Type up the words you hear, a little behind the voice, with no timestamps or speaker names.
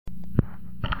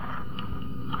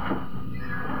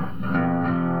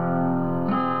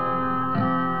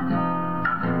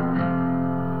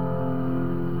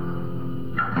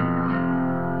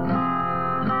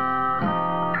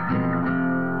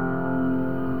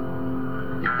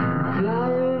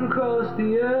across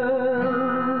the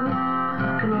earth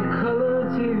on a color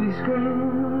TV screen.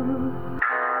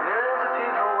 Millions of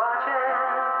people watching,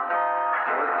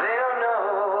 but they don't know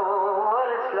what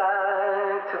it's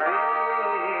like to be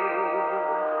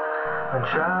on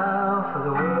trial for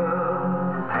the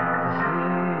world to see.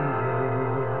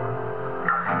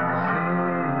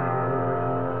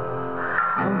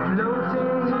 I'm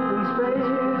floating in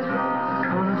space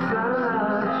on a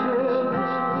satellite ship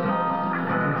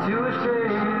into a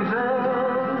strange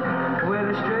land where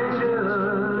the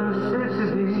strangers sit to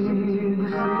be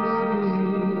deceived.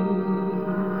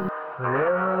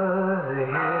 Whenever they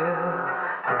hear,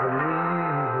 they believe.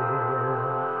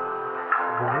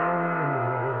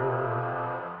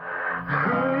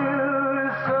 Who you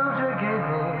subjugate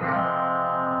me?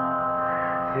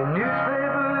 The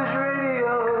newspapers,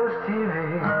 radios,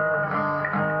 TVs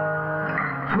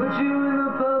put you in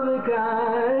the public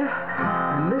eye,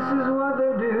 and this is what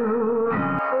they do.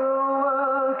 So the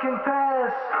world can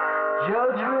pass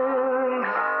judgment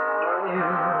on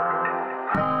you.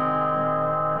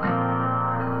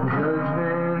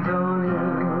 Judgment on you.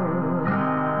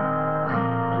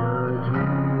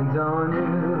 Judgment on you.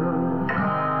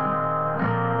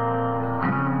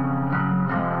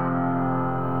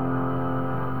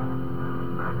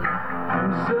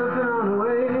 I'm surfing on a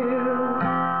wave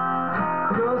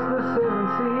across the seven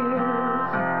seas.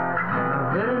 I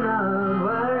better not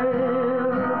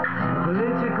while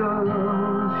political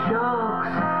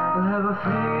sharks will have a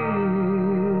feast.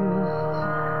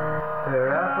 Their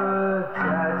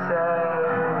appetites have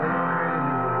increased.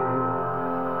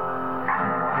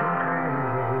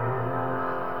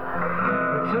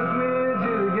 They took me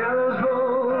to the gallows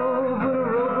pole, put a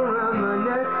rope around my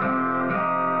neck.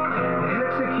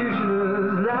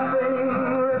 Executioners laughing,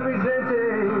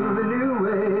 representing the new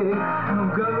way of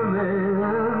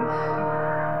government.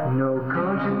 No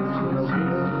conscience, no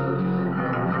guilt,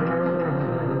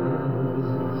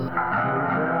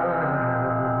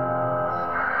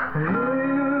 who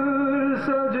you to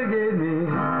subjugate me?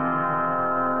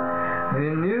 The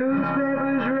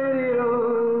newspapers,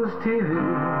 radios,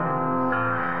 TVs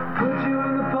put you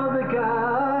in the public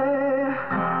eye,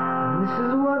 and this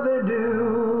is what they do.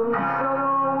 So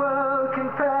the world can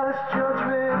pass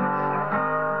judgment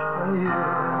on you.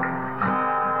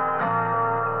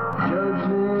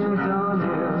 Judgment on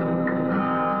you.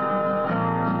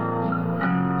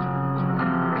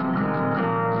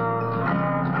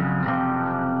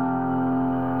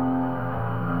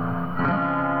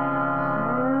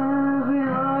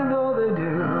 Behind all they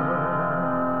do,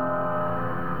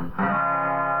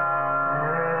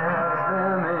 has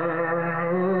them in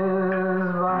his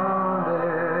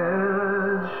bondage.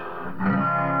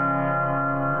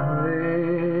 They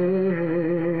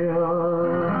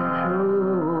are true.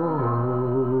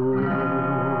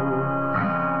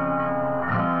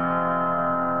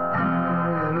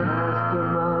 His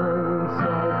mastermind,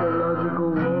 psychological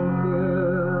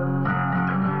warfare.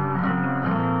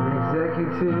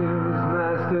 Executives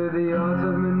master the art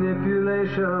of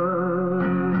manipulation,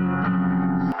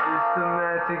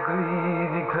 systematically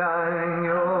declining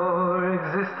your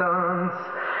existence,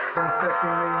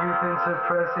 infecting the youth and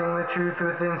suppressing the truth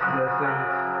with incessant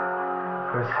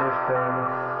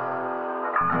persistence.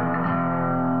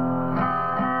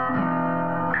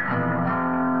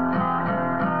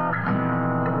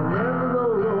 Never the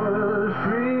Lord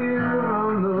free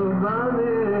from the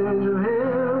bondage of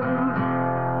him.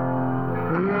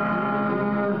 Free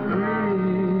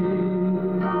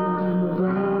from the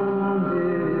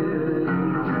bondage.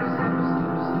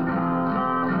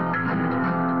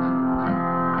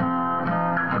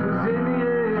 'Cause in the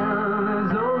end,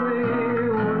 there's only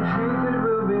one truth that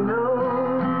will be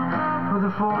known, for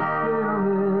the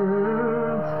fulfillment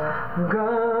of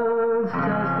God's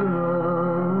testament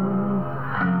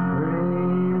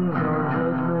brings on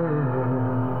judgment,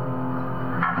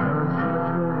 God's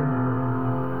judgment,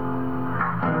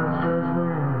 God's judgment, God's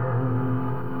judgment.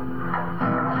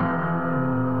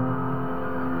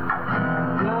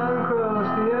 Flying across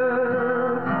the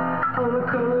earth on a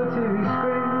color TV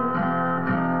screen.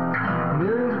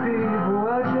 Millions of people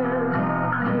watching,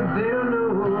 but they don't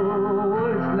know what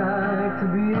it's like to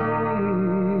be.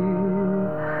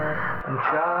 I'm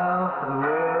trying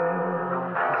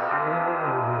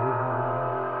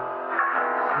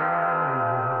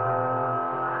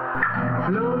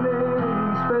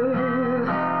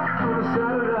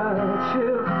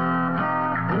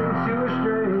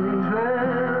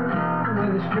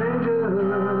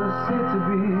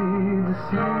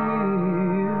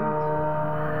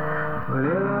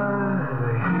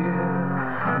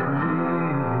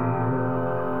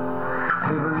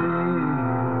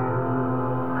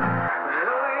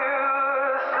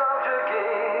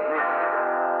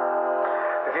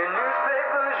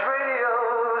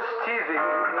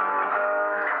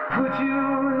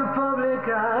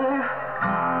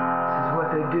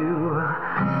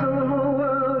so the whole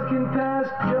world can pass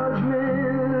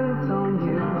judgment on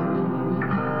you.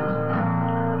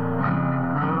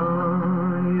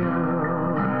 On you.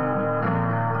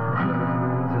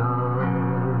 Judgment on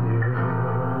you.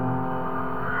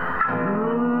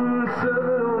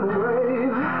 Surfing on a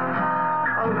wave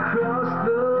across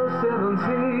the seven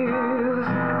seas,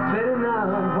 better not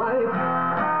wipe,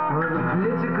 or the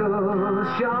political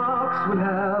sharks will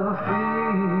have a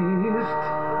feast.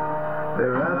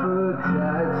 Their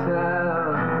appetites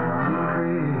have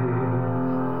increased.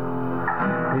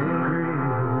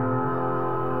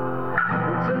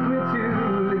 It took me to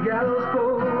the gallows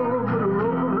pole, put a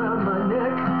rope around my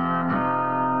neck.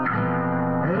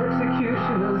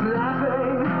 Executioners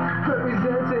laughing,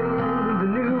 representing the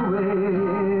new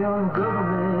way of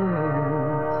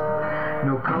government.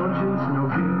 No conscience, no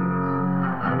guilt,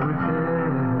 no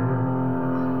repentance,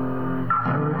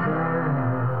 no repentance.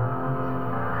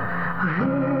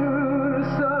 The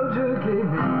subjugate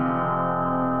me.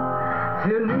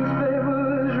 Their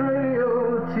newspapers, radio,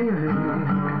 TV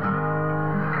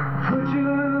put you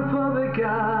in the public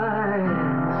eye.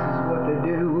 This is what they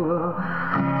do.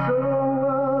 So the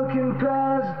world can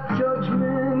pass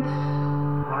judgment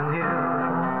on you.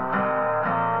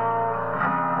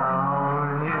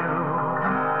 On you.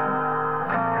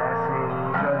 Passing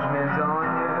judgment on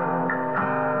you.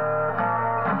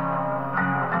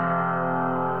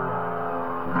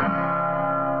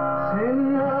 Sin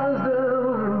has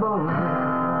them in bondage,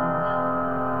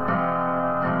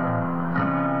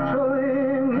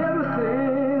 controlling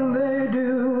everything they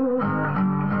do.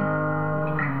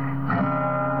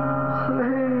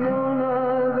 They know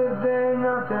now that they're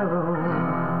not their own.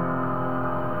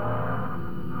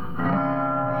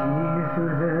 He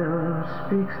through them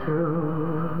speaks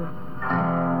through.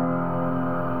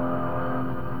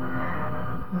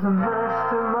 The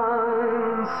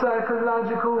mastermind,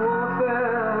 psychological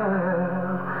warfare.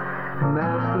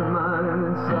 Mastermind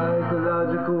and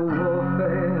psychological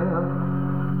warfare.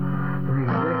 An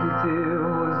executive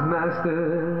was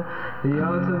mastered the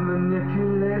art of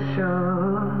manipulation.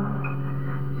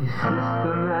 He's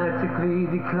systematically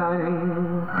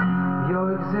declining your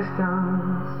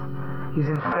existence. He's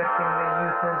infecting the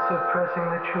youth and suppressing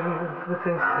the truth with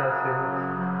incessant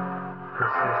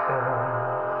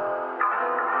persistence.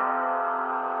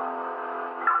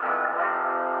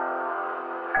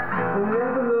 And let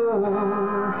the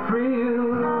Lord free you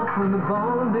from the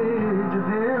bondage